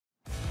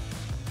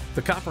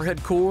The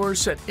Copperhead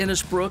Course at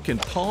Innisbrook in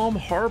Palm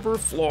Harbor,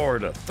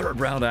 Florida. Third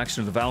round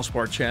action of the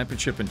Valspar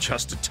Championship, and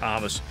Justin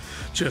Thomas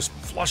just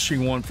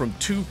flushing one from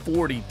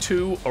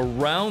 242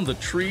 around the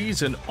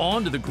trees and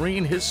onto the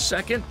green. His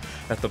second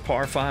at the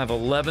par 5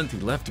 11th. He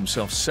left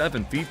himself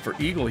 7 feet for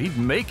eagle. He'd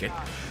make it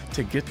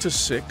to get to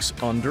 6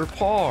 under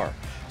par.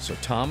 So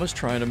Thomas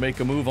trying to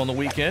make a move on the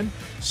weekend.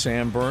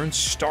 Sam Burns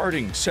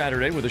starting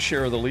Saturday with a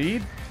share of the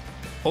lead.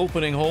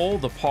 Opening hole,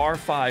 the par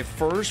 5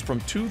 first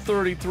from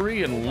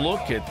 233, and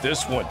look at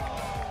this one.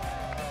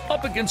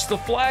 Up against the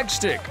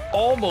flagstick,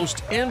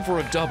 almost in for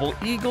a double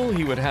eagle.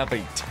 He would have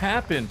a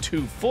tap-in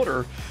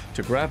 2-footer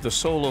to grab the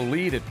solo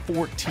lead at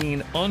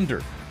 14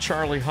 under.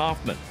 Charlie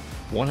Hoffman,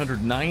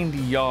 190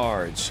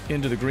 yards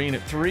into the green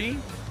at 3.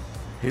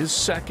 His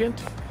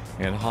second,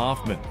 and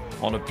Hoffman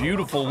on a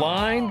beautiful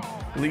line,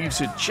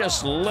 leaves it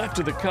just left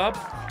of the cup,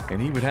 and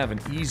he would have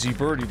an easy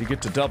birdie to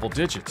get to double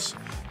digits.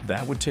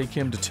 That would take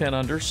him to 10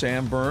 under.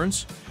 Sam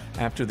Burns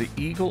after the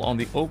eagle on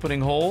the opening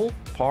hole,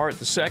 par at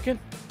the second,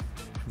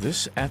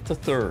 this at the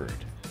third.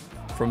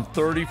 From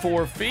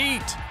 34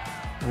 feet,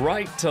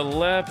 right to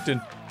left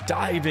and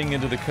diving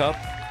into the cup,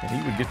 and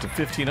he would get to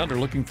 15 under,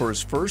 looking for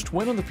his first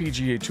win on the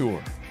PGA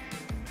Tour.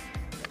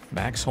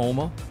 Max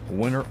Homa, a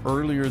winner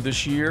earlier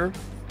this year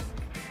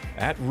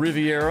at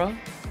Riviera.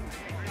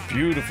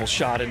 Beautiful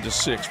shot into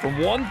 6 from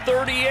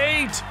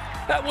 138.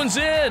 That one's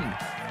in.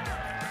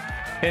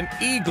 An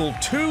eagle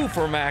 2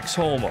 for Max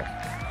Homa.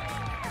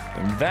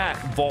 And that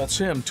vaults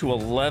him to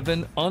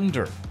 11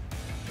 under.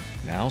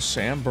 Now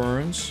Sam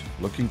Burns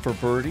looking for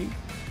birdie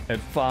at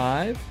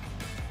 5.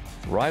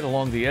 Right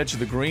along the edge of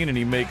the green, and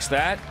he makes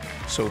that.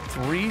 So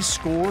 3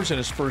 scores in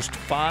his first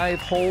 5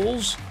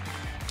 holes.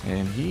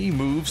 And he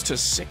moves to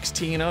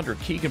 16 under.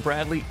 Keegan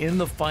Bradley in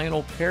the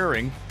final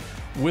pairing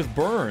with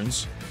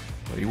Burns.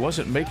 But he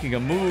wasn't making a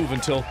move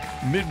until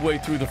midway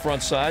through the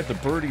front side. The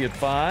birdie at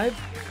 5.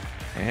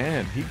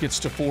 And he gets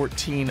to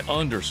 14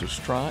 under, so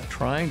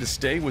trying to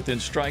stay within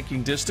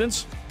striking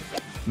distance.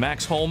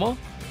 Max Homa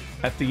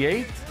at the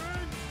 8th,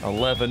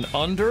 11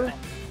 under,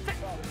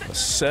 a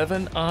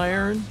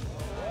 7-iron,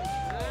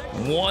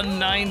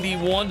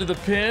 191 to the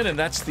pin, and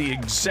that's the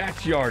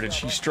exact yardage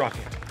he struck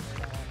it.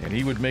 And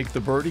he would make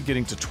the birdie,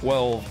 getting to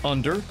 12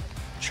 under.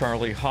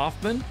 Charlie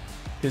Hoffman,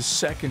 his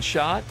second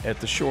shot at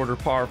the shorter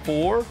par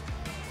 4,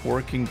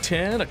 working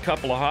 10, a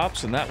couple of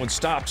hops, and that one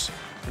stops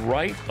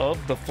right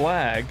of the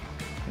flag.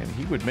 And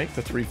he would make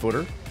the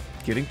 3-footer,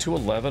 getting to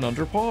 11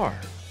 under par.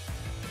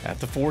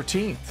 At the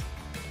 14th,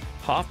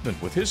 Hoffman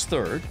with his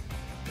third.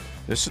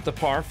 This at the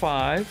par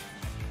 5,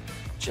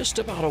 just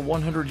about a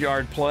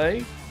 100-yard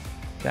play.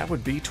 That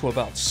would be to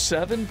about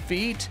 7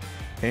 feet,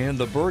 and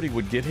the birdie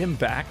would get him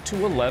back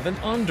to 11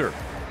 under.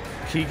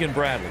 Keegan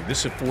Bradley,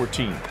 this at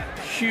 14.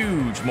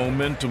 Huge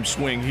momentum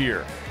swing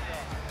here.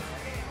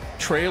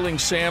 Trailing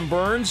Sam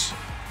Burns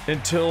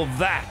until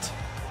that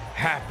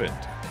happened.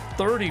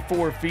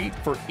 34 feet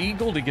for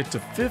eagle to get to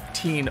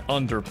 15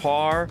 under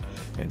par,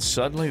 and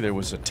suddenly there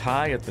was a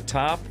tie at the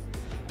top.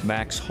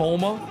 Max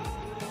Homa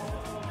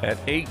at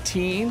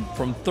 18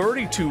 from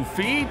 32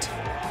 feet.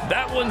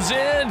 That one's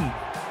in,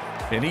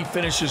 and he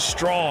finishes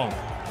strong.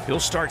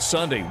 He'll start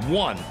Sunday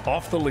 1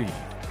 off the lead.